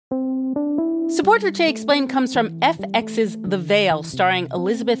Support for Jay Explained comes from FX's The Veil, starring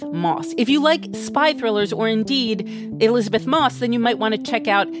Elizabeth Moss. If you like spy thrillers or indeed Elizabeth Moss, then you might want to check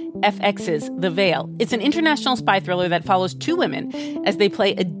out FX's The Veil. It's an international spy thriller that follows two women as they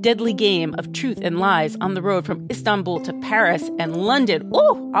play a deadly game of truth and lies on the road from Istanbul to Paris and London.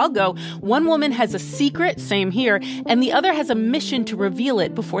 Oh, I'll go. One woman has a secret, same here, and the other has a mission to reveal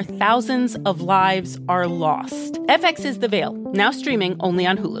it before thousands of lives are lost. FX's The Veil, now streaming only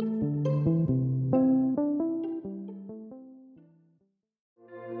on Hulu.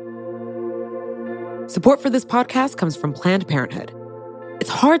 Support for this podcast comes from Planned Parenthood. It's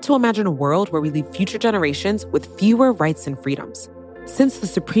hard to imagine a world where we leave future generations with fewer rights and freedoms. Since the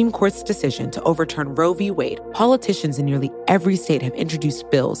Supreme Court's decision to overturn Roe v. Wade, politicians in nearly every state have introduced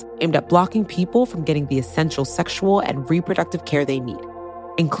bills aimed at blocking people from getting the essential sexual and reproductive care they need,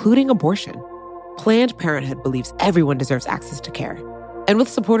 including abortion. Planned Parenthood believes everyone deserves access to care. And with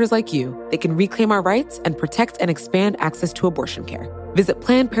supporters like you, they can reclaim our rights and protect and expand access to abortion care. Visit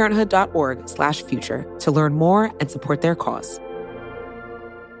PlannedParenthood.org/future to learn more and support their cause.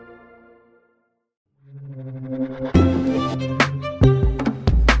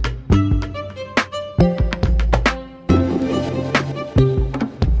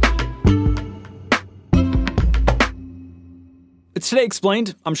 It's Today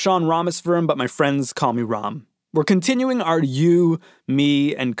Explained. I'm Sean Rameswaram, but my friends call me Ram. We're continuing our You,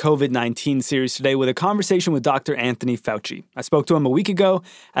 Me, and COVID-19 series today with a conversation with Dr. Anthony Fauci. I spoke to him a week ago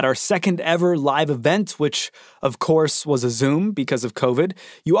at our second ever live event, which, of course, was a Zoom because of COVID.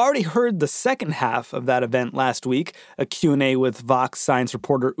 You already heard the second half of that event last week, a Q&A with Vox science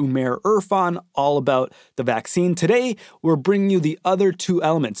reporter Umair Irfan, all about the vaccine. Today, we're bringing you the other two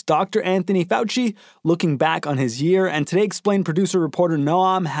elements. Dr. Anthony Fauci looking back on his year, and Today Explained producer reporter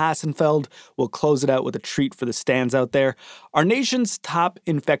Noam Hassenfeld will close it out with a treat for the stands out there. Our nation's top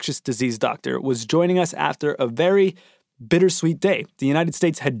infectious disease doctor was joining us after a very bittersweet day. The United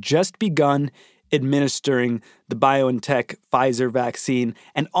States had just begun administering the BioNTech Pfizer vaccine,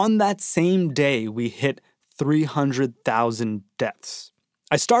 and on that same day, we hit 300,000 deaths.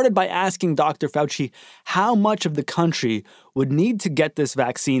 I started by asking Dr. Fauci how much of the country would need to get this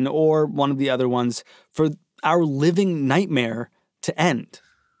vaccine or one of the other ones for our living nightmare to end.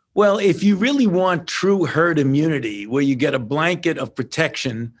 Well, if you really want true herd immunity, where you get a blanket of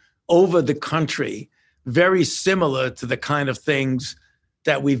protection over the country, very similar to the kind of things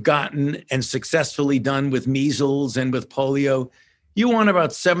that we've gotten and successfully done with measles and with polio, you want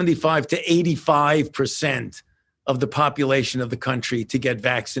about 75 to 85% of the population of the country to get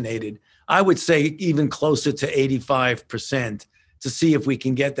vaccinated. I would say even closer to 85% to see if we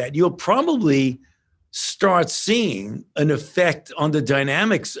can get that. You'll probably start seeing an effect on the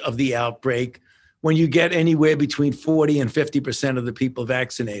dynamics of the outbreak when you get anywhere between 40 and 50% of the people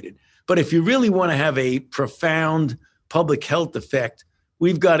vaccinated. But if you really want to have a profound public health effect,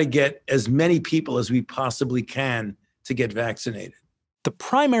 we've got to get as many people as we possibly can to get vaccinated. The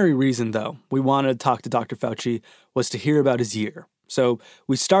primary reason, though, we wanted to talk to Dr. Fauci was to hear about his year. So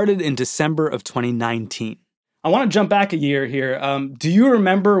we started in December of 2019. I want to jump back a year here. Do you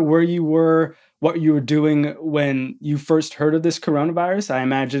remember where you were, what you were doing when you first heard of this coronavirus? I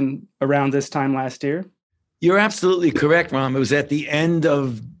imagine around this time last year. You're absolutely correct, Ram. It was at the end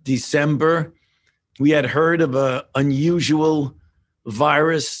of December. We had heard of an unusual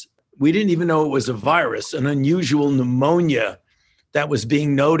virus. We didn't even know it was a virus, an unusual pneumonia that was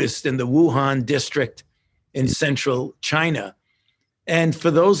being noticed in the Wuhan district in central China. And for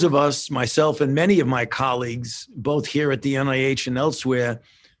those of us, myself and many of my colleagues, both here at the NIH and elsewhere,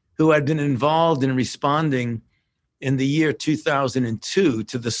 who had been involved in responding in the year 2002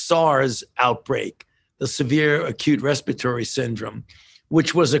 to the SARS outbreak, the severe acute respiratory syndrome,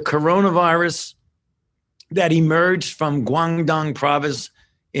 which was a coronavirus that emerged from Guangdong province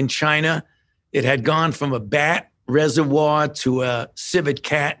in China. It had gone from a bat reservoir to a civet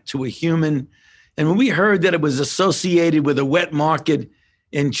cat to a human. And when we heard that it was associated with a wet market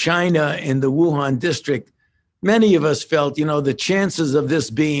in China in the Wuhan district, many of us felt, the chances of this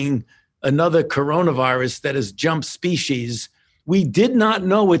being another coronavirus that has jumped species, we did not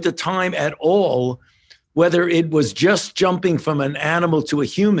know at the time at all whether it was just jumping from an animal to a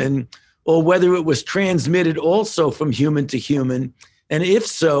human or whether it was transmitted also from human to human. And if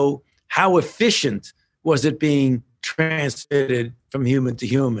so, how efficient was it being transmitted from human to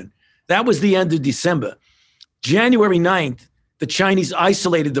human? That was the end of December. January 9th, the Chinese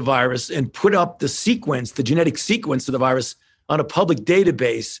isolated the virus and put up the sequence, the genetic sequence of the virus on a public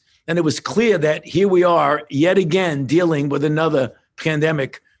database. And it was clear that here we are yet again dealing with another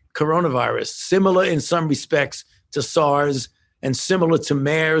pandemic coronavirus, similar in some respects to SARS and similar to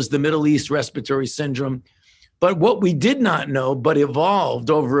MERS, the Middle East Respiratory Syndrome. But what we did not know, but evolved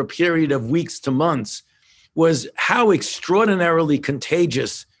over a period of weeks to months, was how extraordinarily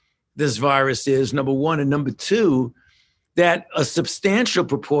contagious this virus is, number one. And number two, that a substantial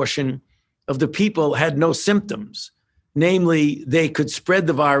proportion of the people had no symptoms. Namely, they could spread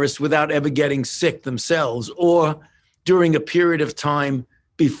the virus without ever getting sick themselves or during a period of time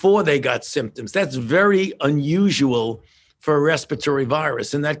before they got symptoms. That's very unusual for a respiratory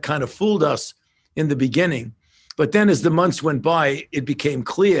virus, and that kind of fooled us in the beginning. But then as the months went by, it became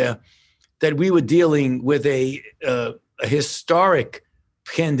clear that we were dealing with a historic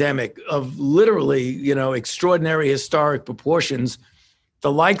pandemic of literally, extraordinary historic proportions,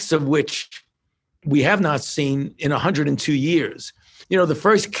 the likes of which we have not seen in 102 years. The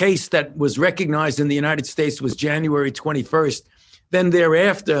first case that was recognized in the United States was January 21st. Then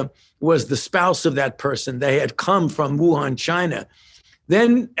thereafter was the spouse of that person. They had come from Wuhan, China.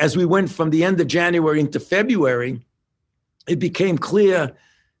 Then as we went from the end of January into February, it became clear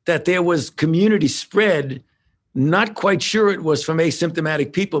that there was community spread. Not quite sure it was from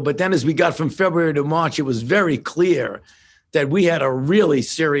asymptomatic people, but then as we got from February to March, it was very clear that we had a really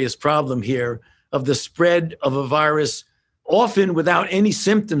serious problem here of the spread of a virus, often without any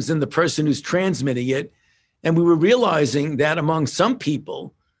symptoms in the person who's transmitting it. And we were realizing that among some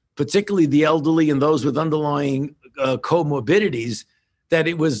people, particularly the elderly and those with underlying comorbidities, that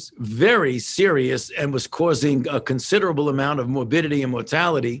it was very serious and was causing a considerable amount of morbidity and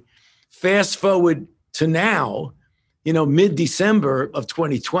mortality. Fast forward to now, mid-December of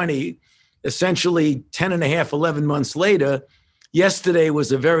 2020, essentially 10 and a half, 11 months later, yesterday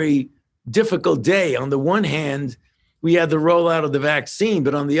was a very difficult day. On the one hand, we had the rollout of the vaccine,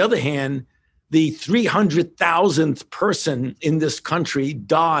 but on the other hand, the 300,000th person in this country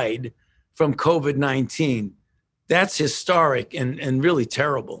died from COVID-19. That's historic and really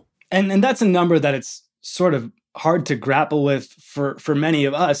terrible. And that's a number that it's sort of hard to grapple with for many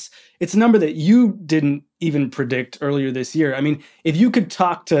of us. It's a number that you didn't even predict earlier this year. I mean, if you could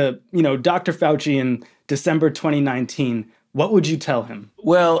talk to, Dr. Fauci in December 2019, what would you tell him?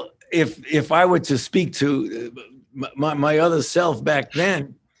 Well, if I were to speak to my other self back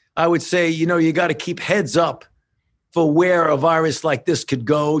then, I would say, you got to keep heads up for where a virus like this could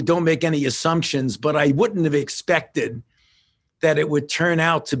go. Don't make any assumptions, but I wouldn't have expected that it would turn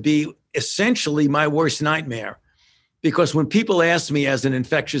out to be essentially my worst nightmare. Because when people ask me as an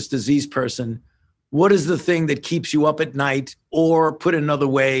infectious disease person, what is the thing that keeps you up at night? Or put another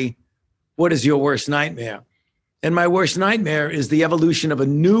way, what is your worst nightmare? And my worst nightmare is the evolution of a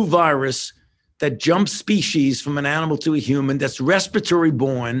new virus that jumps species from an animal to a human, that's respiratory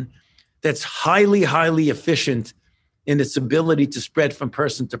borne, that's highly, highly efficient in its ability to spread from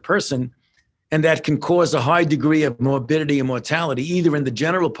person to person, and that can cause a high degree of morbidity and mortality, either in the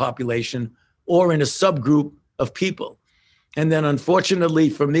general population or in a subgroup of people. And then unfortunately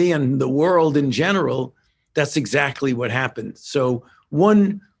for me and the world in general, that's exactly what happened. So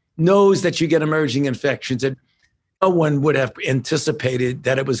one knows that you get emerging infections, and no one would have anticipated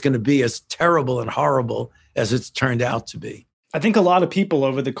that it was going to be as terrible and horrible as it's turned out to be. I think a lot of people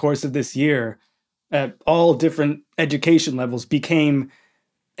over the course of this year at all different education levels became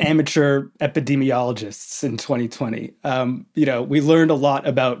amateur epidemiologists in 2020. We learned a lot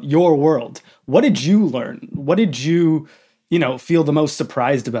about your world. What did you learn? What did you, feel the most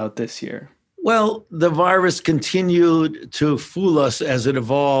surprised about this year? Well, the virus continued to fool us as it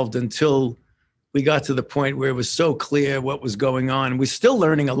evolved until we got to the point where it was so clear what was going on. We're still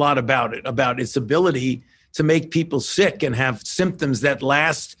learning a lot about it, about its ability to make people sick and have symptoms that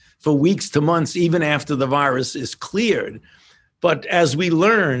last for weeks to months, even after the virus is cleared. But as we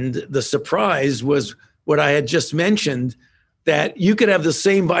learned, the surprise was what I had just mentioned, that you could have the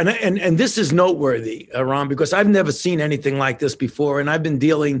same, and this is noteworthy, Ron, because I've never seen anything like this before. And I've been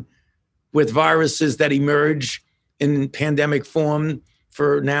dealing with viruses that emerge in pandemic form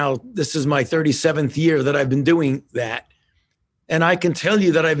for now, this is my 37th year that I've been doing that. And I can tell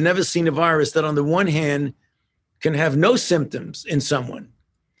you that I've never seen a virus that on the one hand can have no symptoms in someone.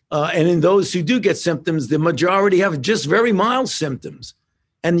 And in those who do get symptoms, the majority have just very mild symptoms.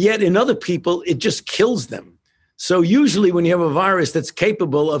 And yet in other people, it just kills them. So usually when you have a virus that's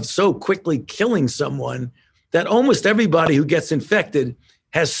capable of so quickly killing someone, that almost everybody who gets infected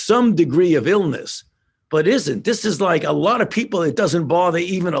has some degree of illness, but isn't. This is like a lot of people, it doesn't bother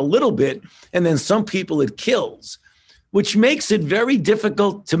even a little bit. And then some people it kills, which makes it very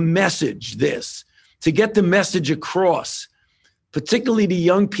difficult to message this, to get the message across, particularly to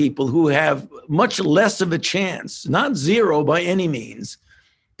young people who have much less of a chance, not zero by any means,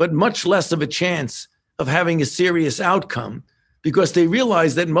 but much less of a chance of having a serious outcome. because they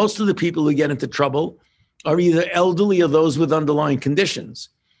realize that most of the people who get into trouble are either elderly or those with underlying conditions.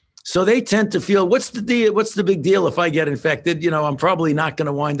 So they tend to feel, what's the deal? What's the big deal if I get infected? I'm probably not going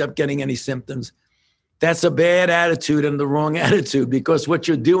to wind up getting any symptoms. That's a bad attitude and the wrong attitude, because what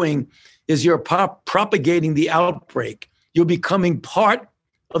you're doing is you're propagating the outbreak. You're becoming part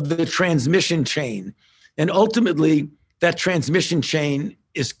of the transmission chain. And ultimately, that transmission chain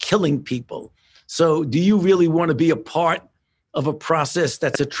is killing people. So do you really want to be a part of a process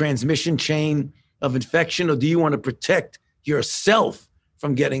that's a transmission chain of infection, or do you want to protect yourself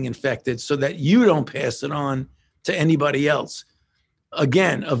from getting infected so that you don't pass it on to anybody else?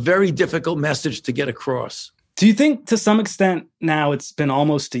 Again, a very difficult message to get across. Do you think to some extent now, it's been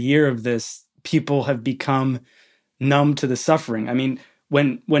almost a year of this, people have become numb to the suffering? I mean,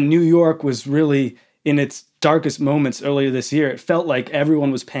 when New York was really in its darkest moments earlier this year, it felt like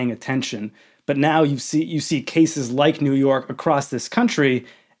everyone was paying attention. But now you see cases like New York across this country,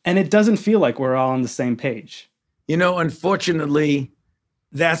 and it doesn't feel like we're all on the same page. Unfortunately,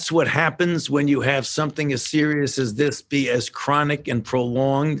 that's what happens when you have something as serious as this be as chronic and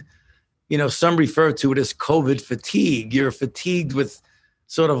prolonged. Some refer to it as COVID fatigue. You're fatigued with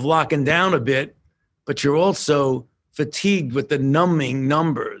sort of locking down a bit, but you're also fatigued with the numbing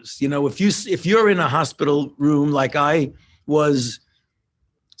numbers. If you're in a hospital room like I was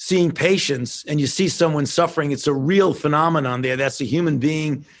seeing patients and you see someone suffering, it's a real phenomenon there. That's a human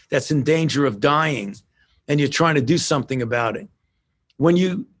being that's in danger of dying, and you're trying to do something about it. When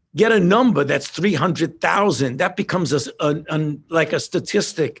you get a number that's 300,000, that becomes like a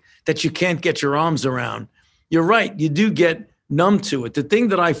statistic that you can't get your arms around. You're right, you do get numb to it. The thing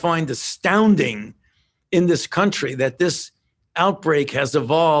that I find astounding in this country, that this outbreak has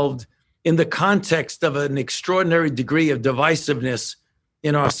evolved in the context of an extraordinary degree of divisiveness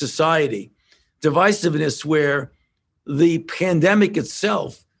in our society. Divisiveness where the pandemic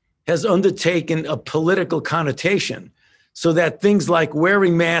itself has undertaken a political connotation, so that things like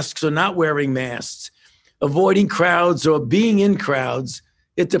wearing masks or not wearing masks, avoiding crowds or being in crowds,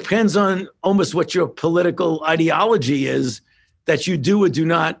 it depends on almost what your political ideology is, that you do or do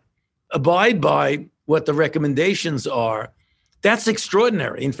not abide by what the recommendations are. That's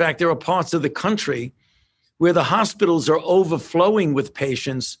extraordinary. In fact, there are parts of the country where the hospitals are overflowing with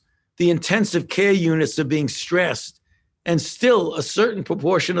patients, the intensive care units are being stressed, and still a certain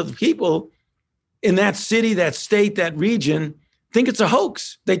proportion of the people in that city, that state, that region think it's a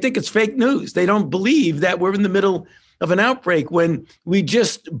hoax. They think it's fake news. They don't believe that we're in the middle of an outbreak when we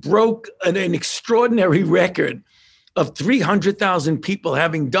just broke an extraordinary record of 300,000 people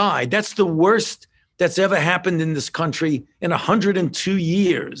having died. That's the worst that's ever happened in this country in 102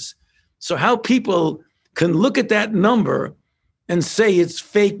 years. So how people can look at that number and say it's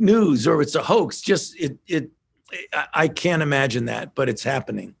fake news or it's a hoax, I can't imagine that, but it's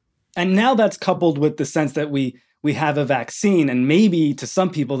happening. And now that's coupled with the sense that we have a vaccine, and maybe to some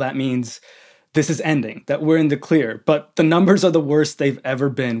people that means this is ending, that we're in the clear. But the numbers are the worst they've ever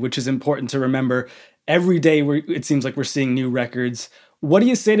been, which is important to remember. Every day it seems like we're seeing new records. What do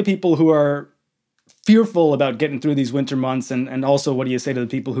you say to people who are fearful about getting through these winter months, and also what do you say to the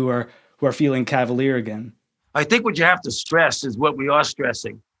people who are feeling cavalier again? I think what you have to stress is what we are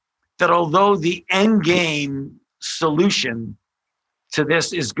stressing, that although the end game solution to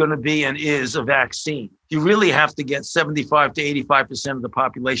this is going to be and is a vaccine, you really have to get 75 to 85% of the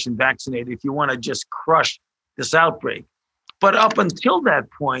population vaccinated if you want to just crush this outbreak. But up until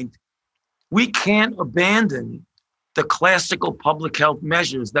that point, we can't abandon the classical public health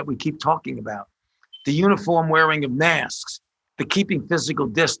measures that we keep talking about. The uniform wearing of masks, the keeping physical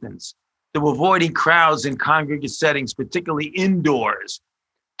distance, the avoiding crowds in congregate settings, particularly indoors,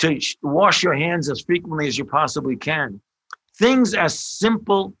 to wash your hands as frequently as you possibly can. Things as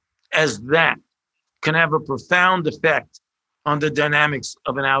simple as that can have a profound effect on the dynamics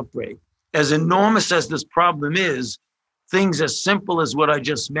of an outbreak. As enormous as this problem is, things as simple as what I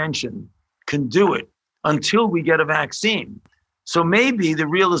just mentioned can do it until we get a vaccine. So maybe the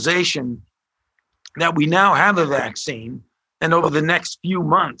realization that we now have a vaccine, and over the next few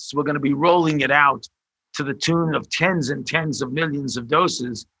months, we're going to be rolling it out to the tune of tens and tens of millions of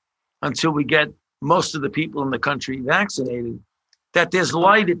doses until we get most of the people in the country vaccinated, that there's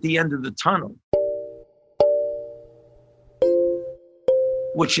light at the end of the tunnel,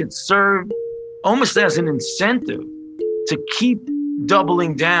 which should serve almost as an incentive to keep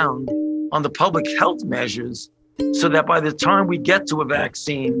doubling down on the public health measures so that by the time we get to a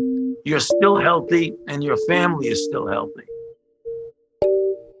vaccine, you're still healthy and your family is still healthy.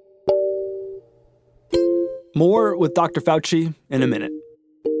 More with Dr. Fauci in a minute.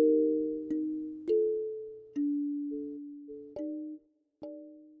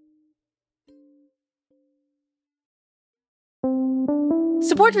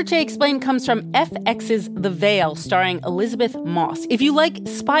 Support for Che Explained comes from FX's The Veil, starring Elizabeth Moss. If you like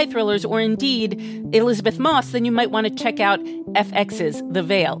spy thrillers or indeed Elizabeth Moss, then you might want to check out FX's The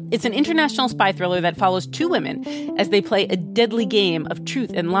Veil. It's an international spy thriller that follows two women as they play a deadly game of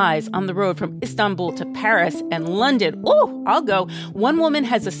truth and lies on the road from Istanbul to Paris and London. Oh, I'll go. One woman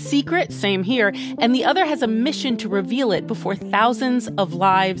has a secret, same here, and the other has a mission to reveal it before thousands of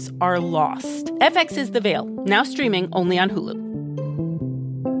lives are lost. FX's The Veil, now streaming only on Hulu.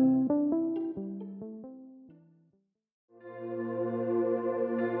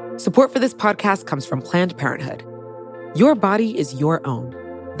 Support for this podcast comes from Planned Parenthood. Your body is your own.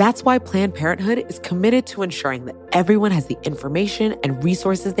 That's why Planned Parenthood is committed to ensuring that everyone has the information and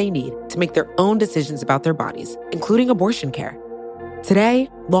resources they need to make their own decisions about their bodies, including abortion care. Today,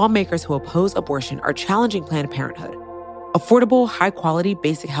 lawmakers who oppose abortion are challenging Planned Parenthood. Affordable, high-quality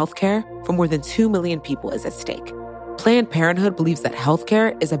basic health care for more than 2 million people is at stake. Planned Parenthood believes that health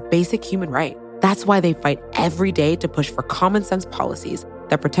care is a basic human right. That's why they fight every day to push for common-sense policies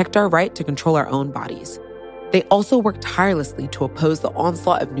that protect our right to control our own bodies. They also work tirelessly to oppose the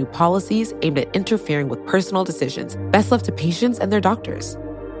onslaught of new policies aimed at interfering with personal decisions best left to patients and their doctors.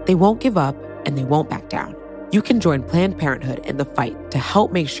 They won't give up, and they won't back down. You can join Planned Parenthood in the fight to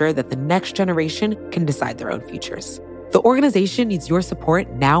help make sure that the next generation can decide their own futures. The organization needs your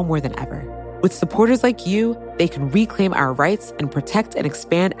support now more than ever. With supporters like you, they can reclaim our rights and protect and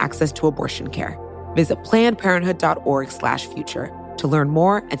expand access to abortion care. Visit PlannedParenthood.org/future to learn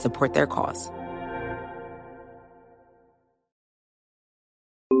more and support their cause.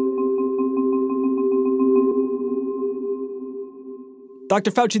 Dr.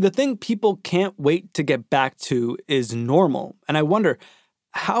 Fauci, the thing people can't wait to get back to is normal. And I wonder,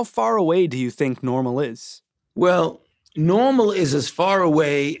 how far away do you think normal is? Well, normal is as far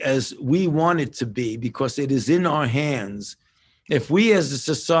away as we want it to be because it is in our hands. If we as a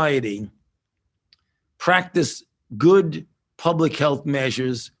society practice good public health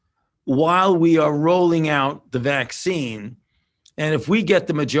measures while we are rolling out the vaccine, and if we get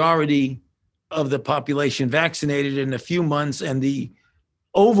the majority of the population vaccinated in a few months and the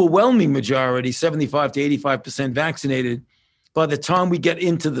overwhelming majority, 75 to 85% vaccinated, by the time we get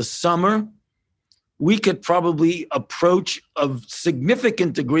into the summer, we could probably approach a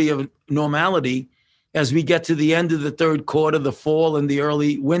significant degree of normality as we get to the end of the third quarter, the fall and the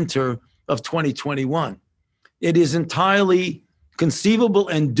early winter of 2021. It is entirely conceivable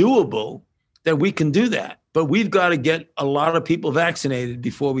and doable that we can do that. But we've got to get a lot of people vaccinated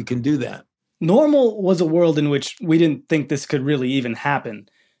before we can do that. Normal was a world in which we didn't think this could really even happen,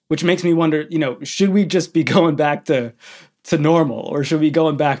 which makes me wonder, should we just be going back to normal, or should we be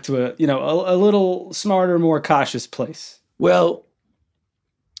going back to a little smarter, more cautious place? Well,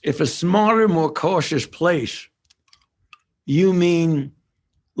 if a smarter, more cautious place, you mean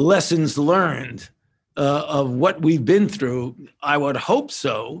lessons learned of what we've been through, I would hope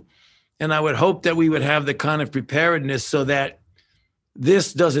so. And I would hope that we would have the kind of preparedness so that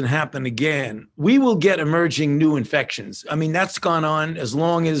this doesn't happen again. We will get emerging new infections. I mean, that's gone on as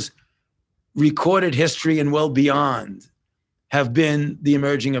long as recorded history and well beyond have been the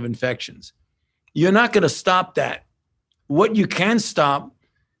emerging of infections. You're not going to stop that. What you can stop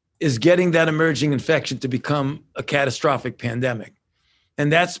is getting that emerging infection to become a catastrophic pandemic. And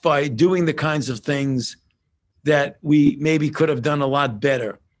that's by doing the kinds of things that we maybe could have done a lot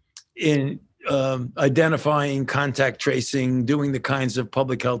better in identifying, contact tracing, doing the kinds of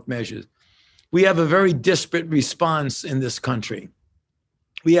public health measures. We have a very disparate response in this country.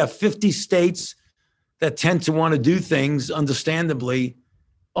 We have 50 states that tend to want to do things, understandably,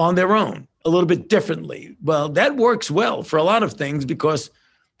 on their own, a little bit differently. Well, that works well for a lot of things because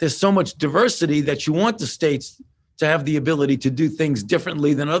there's so much diversity that you want the states to have the ability to do things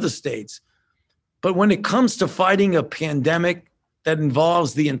differently than other states. But when it comes to fighting a pandemic that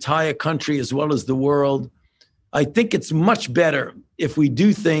involves the entire country as well as the world, I think it's much better if we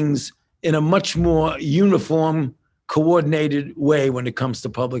do things in a much more uniform, coordinated way when it comes to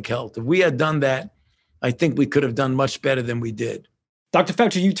public health. If we had done that, I think we could have done much better than we did. Dr.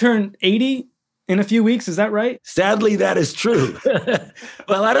 Fauci, you turn 80 in a few weeks, is that right? Sadly, that is true.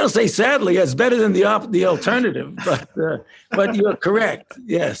 Well, I don't say sadly, it's better than the alternative, but you're correct,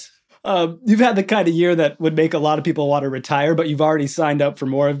 yes. You've had the kind of year that would make a lot of people want to retire, but you've already signed up for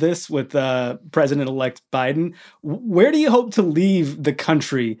more of this with President-elect Biden. Where do you hope to leave the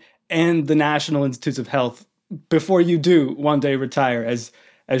country and the National Institutes of Health before you do one day retire, as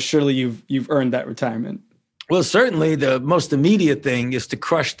surely you've earned that retirement? Well, certainly the most immediate thing is to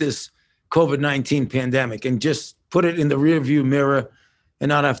crush this COVID-19 pandemic and just put it in the rearview mirror and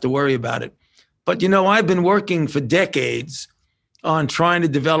not have to worry about it. But, I've been working for decades on trying to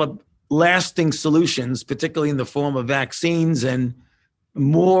develop lasting solutions, particularly in the form of vaccines and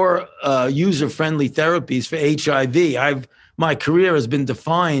more user-friendly therapies for HIV. My career has been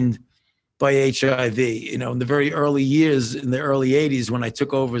defined by HIV. In the very early years, in the early 80s, when I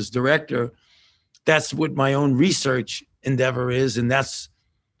took over as director, that's what my own research endeavor is. And that's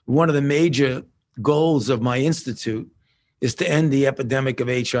one of the major goals of my institute, is to end the epidemic of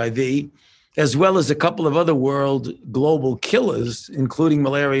HIV, as well as a couple of other world global killers, including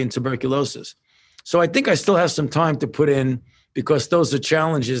malaria and tuberculosis. So I think I still have some time to put in, because those are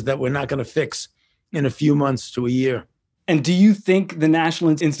challenges that we're not going to fix in a few months to a year. And do you think the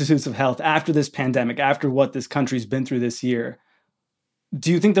National Institutes of Health, after this pandemic, after what this country's been through this year,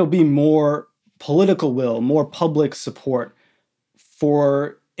 do you think there'll be more political will, more public support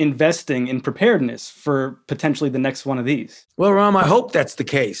for investing in preparedness for potentially the next one of these? Well, Ram, I hope that's the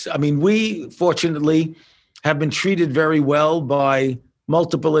case. I mean, we fortunately have been treated very well by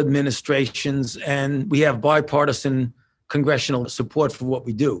multiple administrations, and we have bipartisan congressional support for what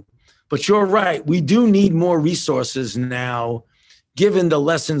we do. But you're right, we do need more resources now, given the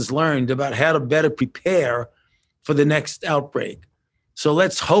lessons learned about how to better prepare for the next outbreak. So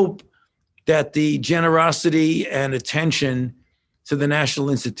let's hope that the generosity and attention to the National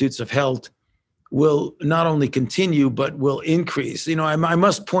Institutes of Health will not only continue, but will increase. I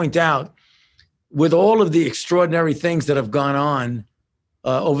must point out, with all of the extraordinary things that have gone on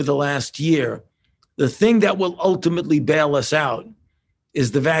over the last year, the thing that will ultimately bail us out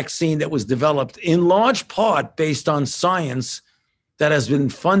is the vaccine that was developed in large part based on science that has been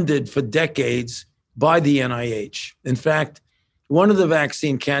funded for decades by the NIH. In fact, one of the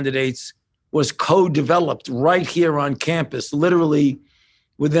vaccine candidates was co-developed right here on campus, literally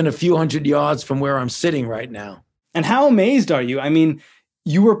within a few hundred yards from where I'm sitting right now. And how amazed are you? I mean,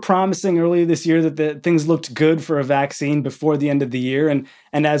 you were promising earlier this year that things looked good for a vaccine before the end of the year. And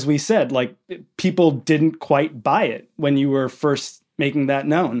as we said, people didn't quite buy it when you were first making that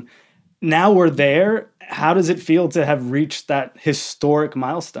known. Now we're there. How does it feel to have reached that historic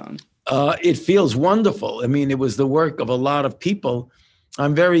milestone? It feels wonderful. I mean, it was the work of a lot of people.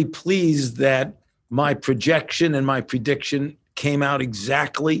 I'm very pleased that my projection and my prediction came out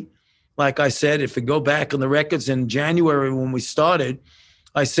exactly like I said. If we go back on the records in January when we started,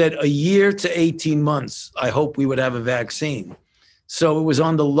 I said a year to 18 months, I hope we would have a vaccine. So it was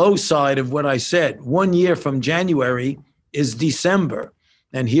on the low side of what I said. 1 year from January is December.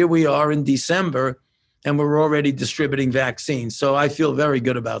 And here we are in December, and we're already distributing vaccines. So I feel very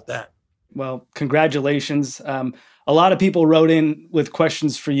good about that. Well, congratulations. A lot of people wrote in with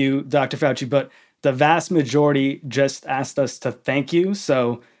questions for you, Dr. Fauci, but the vast majority just asked us to thank you.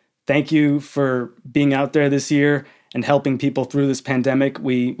 So thank you for being out there this year and helping people through this pandemic.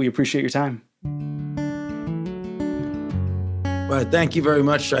 We appreciate your time. Well, thank you very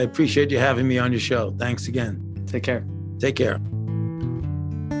much. I appreciate you having me on your show. Thanks again. Take care. Take care.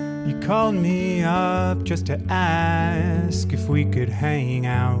 You called me up just to ask if we could hang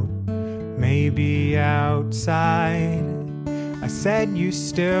out, maybe outside. I said you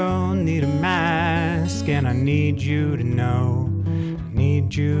still need a mask, and I need you to know, you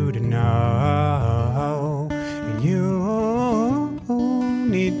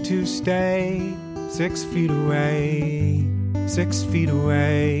need to stay 6 feet away, 6 feet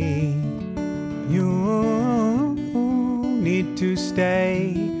away. You need to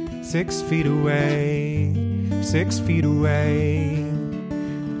stay 6 feet away, 6 feet away.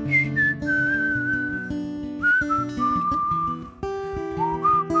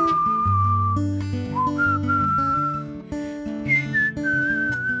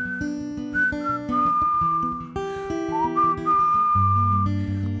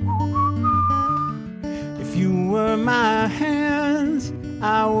 If you were my hands,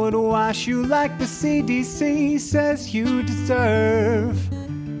 I would wash you like the CDC says you deserve.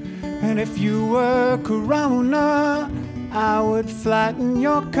 And if you were Corona, I would flatten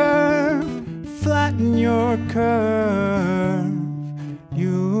your curve, flatten your curve.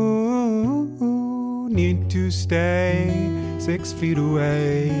 You need to stay 6 feet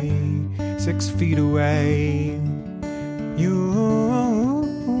away, 6 feet away. You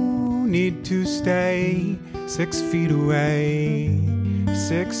need to stay 6 feet away,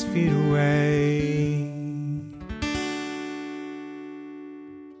 6 feet away.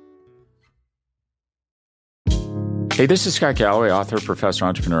 Hey, this is Scott Galloway, author, professor,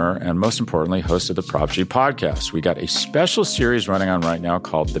 entrepreneur, and most importantly, host of the Prop G podcast. We got a special series running on right now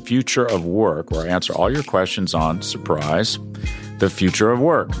called The Future of Work, where I answer all your questions on, surprise, the future of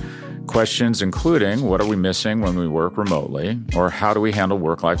work. Questions including, what are we missing when we work remotely? Or how do we handle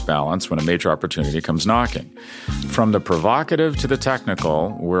work-life balance when a major opportunity comes knocking? From the provocative to the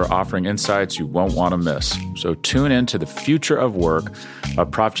technical, we're offering insights you won't want to miss. So tune in to The Future of Work, a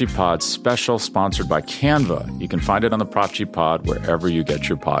Prop G Pod special sponsored by Canva. You can find it on the Prop G Pod wherever you get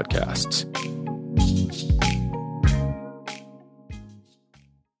your podcasts.